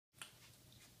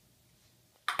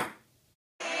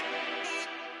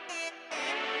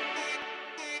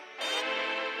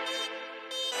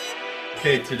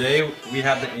Okay, today we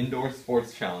have the indoor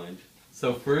sports challenge.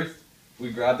 So first,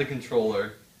 we grab the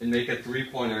controller and make a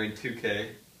three-pointer in 2K.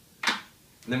 And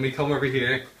then we come over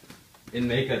here and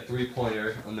make a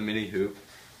three-pointer on the mini hoop.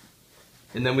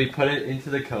 And then we put it into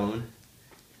the cone.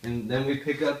 And then we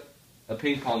pick up a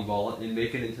ping pong ball and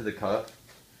make it into the cup.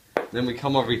 Then we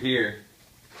come over here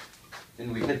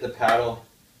and we hit the paddle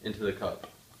into the cup.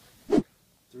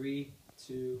 3,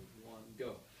 2, 1,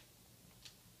 go.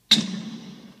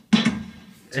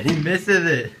 And he misses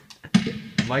it.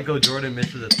 Michael Jordan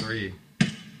misses a 3.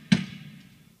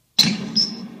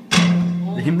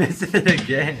 He misses it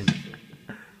again.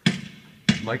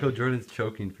 Michael Jordan's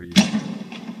choking for you.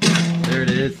 There it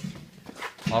is.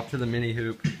 Off to the mini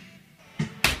hoop.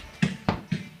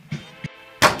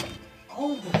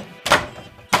 Oh.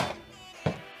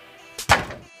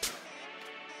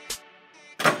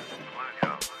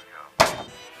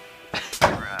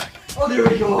 Oh, there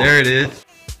we go. There it is.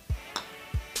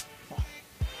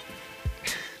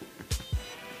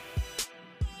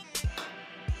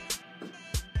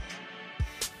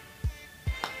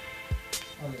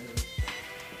 Oh, there it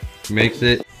is. Makes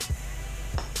it.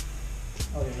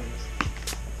 Oh, there it is.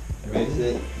 Makes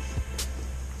it.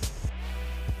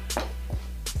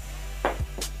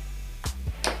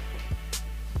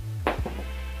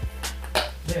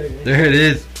 There it is. There it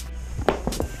is.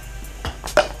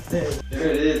 There. There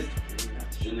it is.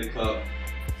 In the cup.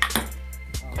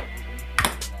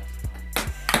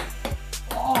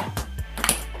 Oh.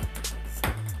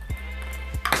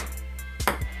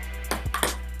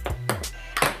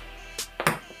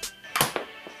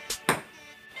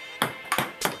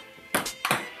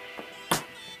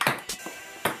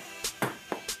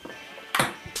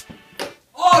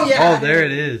 Oh yeah. Oh, there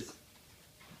it is.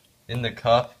 In the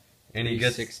cup. And he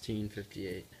gets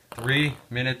 16:58. 3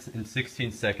 minutes and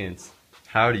 16 seconds.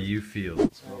 How do you feel?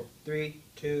 So 3,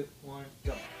 2, 1,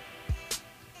 go.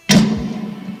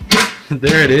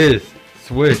 There it is.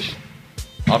 Swish.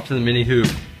 Off to the mini hoop.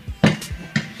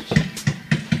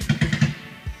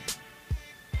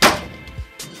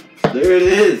 There it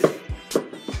is.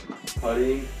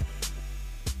 Putting.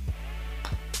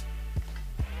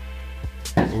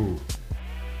 Ooh.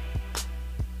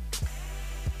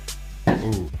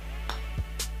 Ooh.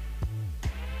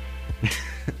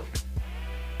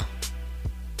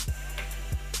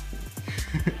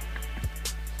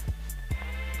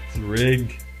 It's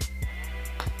rigged.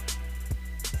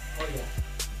 Oh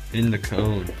yeah. In the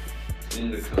cone.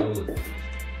 In the cone.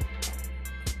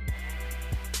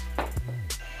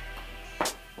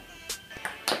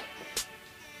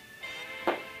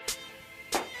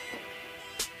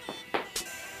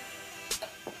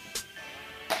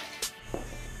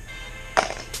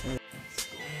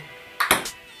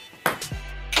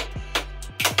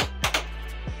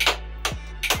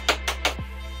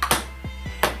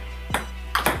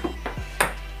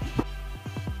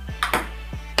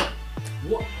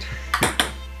 What?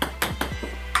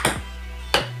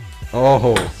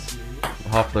 Oh,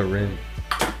 off the rim.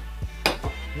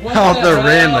 What Off the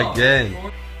rim hell?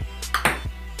 again.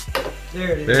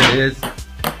 There it is. There it is.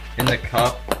 In the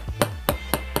cup.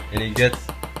 And he gets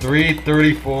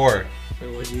 334.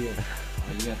 So what'd you get? Oh,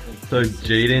 you got the So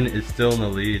Jaeden is still in the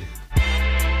lead.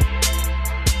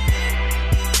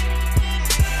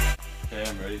 Okay,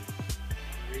 I'm ready.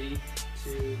 3,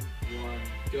 2, 1,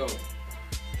 go.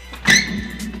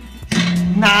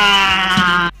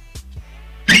 Nah!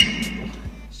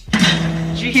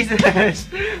 Jesus!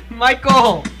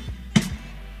 Michael!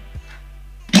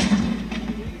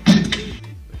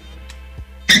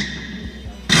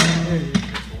 There it is.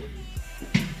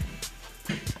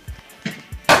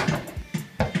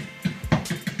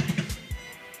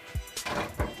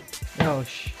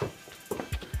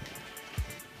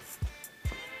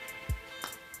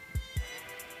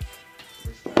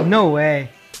 Oh, no way.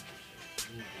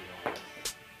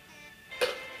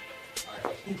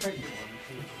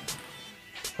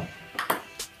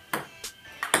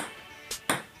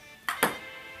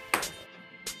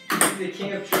 The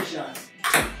king of trick shots.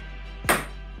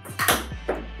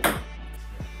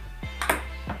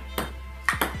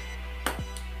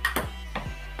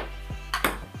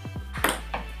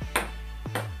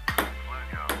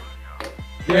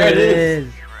 There it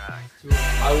is.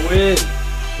 I win.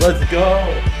 Let's go.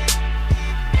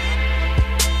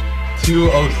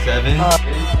 207.